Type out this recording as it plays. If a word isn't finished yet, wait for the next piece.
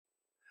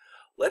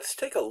Let's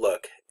take a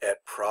look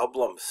at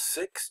problem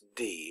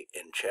 6D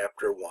in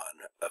Chapter 1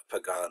 of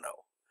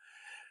Pagano.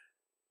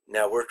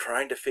 Now we're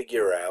trying to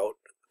figure out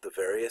the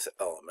various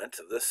elements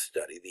of this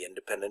study: the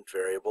independent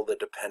variable, the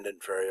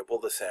dependent variable,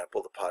 the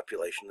sample, the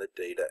population, the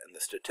data, and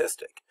the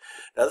statistic.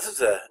 Now this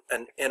is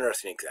an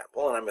interesting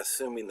example, and I'm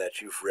assuming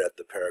that you've read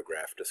the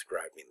paragraph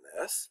describing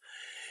this.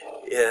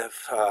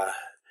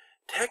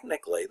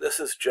 Technically,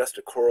 this is just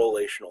a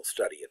correlational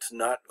study. It's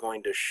not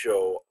going to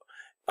show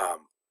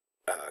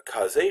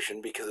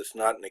causation because it's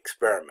not an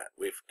experiment.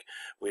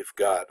 We've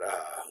got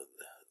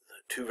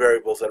two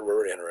variables that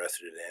we're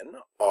interested in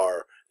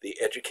are the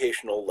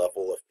educational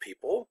level of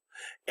people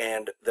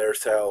and their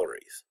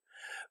salaries.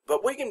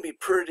 But we can be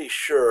pretty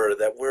sure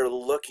that we're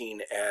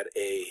looking at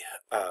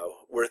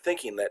we're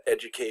thinking that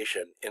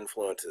education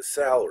influences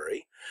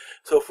salary.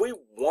 So if we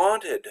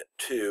wanted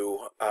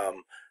to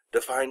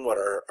define what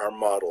our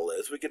model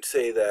is, we could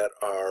say that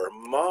our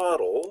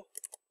model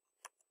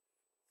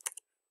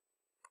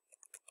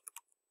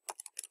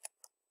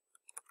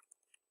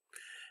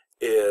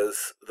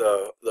is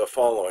the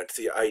following. It's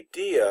the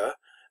idea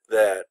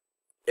that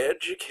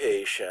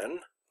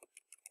education,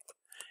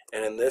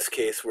 and in this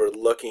case we're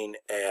looking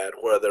at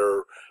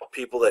whether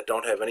people that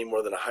don't have any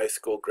more than a high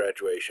school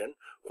graduation,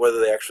 whether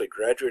they actually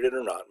graduated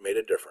or not, made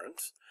a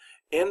difference,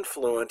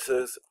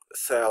 influences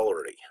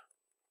salary.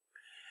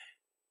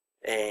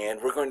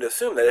 And we're going to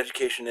assume that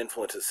education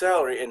influences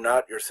salary and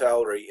not your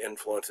salary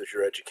influences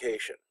your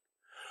education.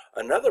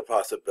 Another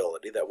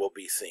possibility that will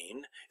be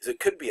seen is it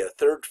could be a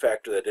third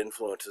factor that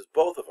influences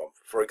both of them.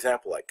 For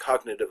example, like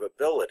cognitive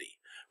ability,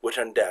 which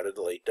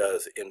undoubtedly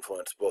does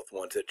influence both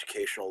one's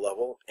educational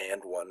level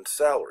and one's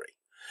salary.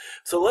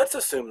 So let's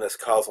assume this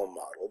causal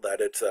model, that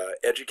it's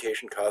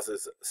education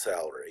causes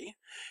salary.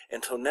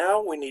 And so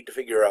now we need to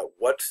figure out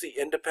what's the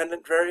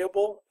independent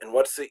variable and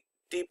what's the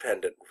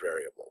dependent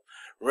variable.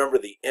 Remember,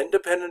 the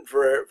independent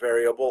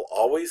variable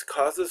always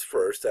causes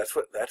first.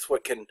 That's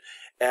what can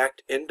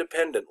act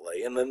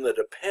independently, and then the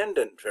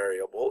dependent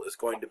variable is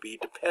going to be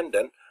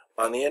dependent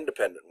on the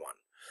independent one.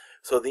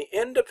 So the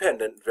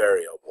independent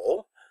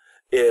variable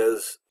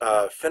is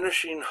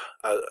finishing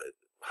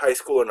high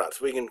school or not.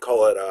 So we can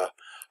call it a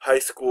high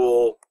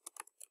school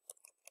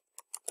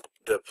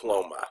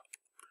diploma,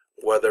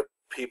 whether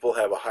people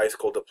have a high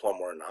school diploma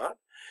or not.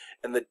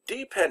 And the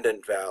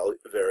dependent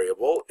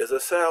variable is a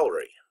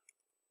salary.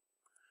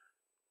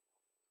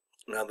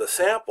 Now the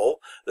sample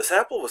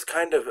was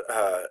kind of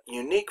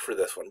unique for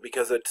this one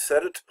because it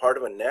said it's part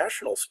of a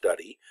national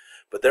study,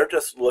 but they're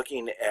just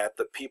looking at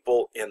the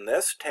people in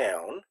this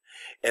town,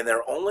 and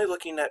they're only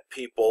looking at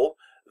people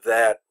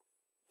that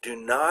do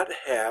not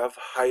have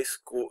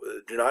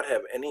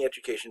any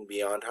education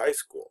beyond high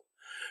school.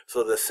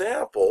 So the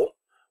sample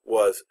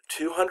was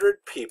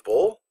 200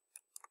 people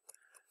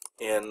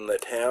in the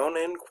town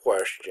in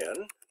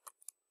question,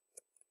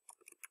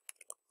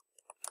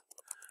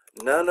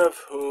 none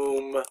of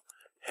whom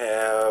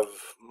have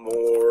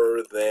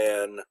more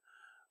than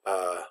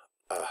a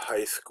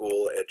high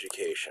school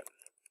education.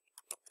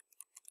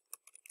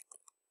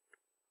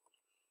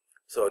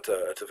 So it's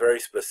a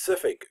very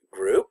specific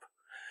group.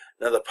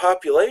 Now the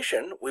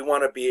population, we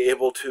want to be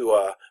able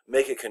to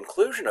make a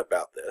conclusion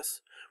about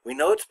this. We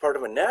know it's part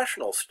of a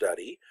national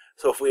study,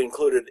 so if we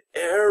included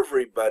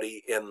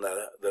everybody in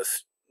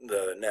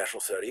the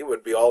national study, it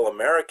would be all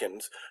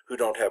Americans who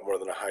don't have more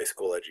than a high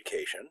school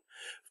education.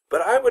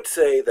 But I would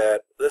say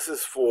that this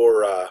is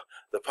for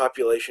the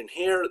population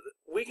here.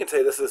 We can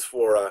say this is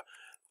for,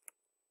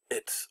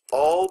 it's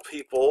all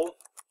people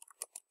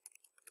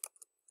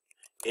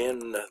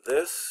in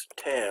this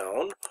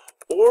town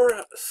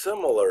or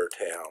similar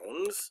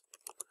towns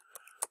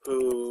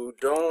who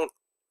don't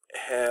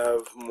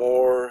have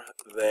more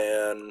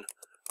than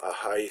a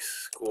high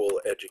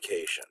school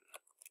education.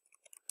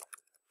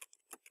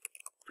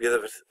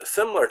 Because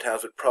similar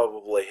towns would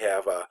probably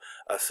have a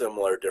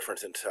similar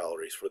difference in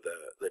salaries for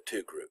the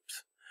two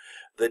groups.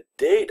 The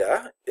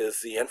data is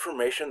the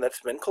information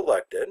that's been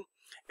collected,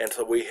 and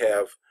so we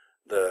have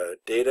the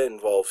data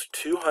involves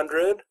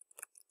 200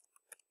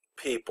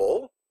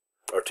 people,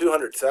 or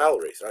 200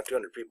 salaries, not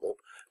 200 people,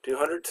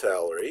 200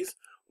 salaries,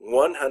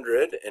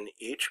 100 in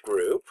each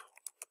group.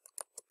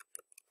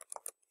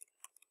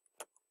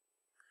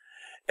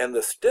 And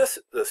the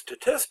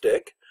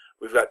statistic,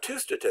 we've got two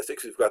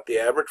statistics. We've got the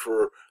average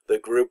for the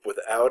group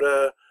without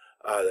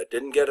that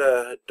didn't get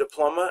a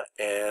diploma,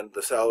 and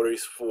the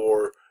salaries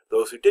for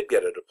those who did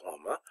get a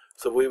diploma.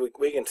 So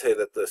we can say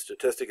that the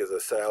statistic is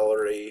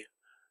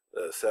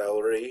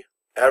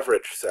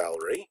average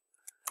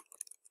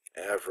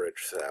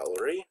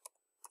salary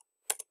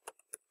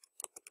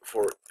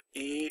for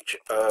each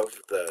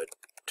of the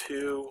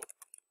two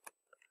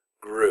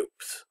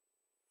groups.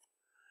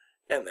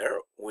 And there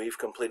we've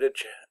completed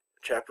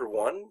Chapter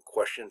 1,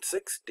 Question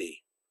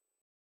 6D.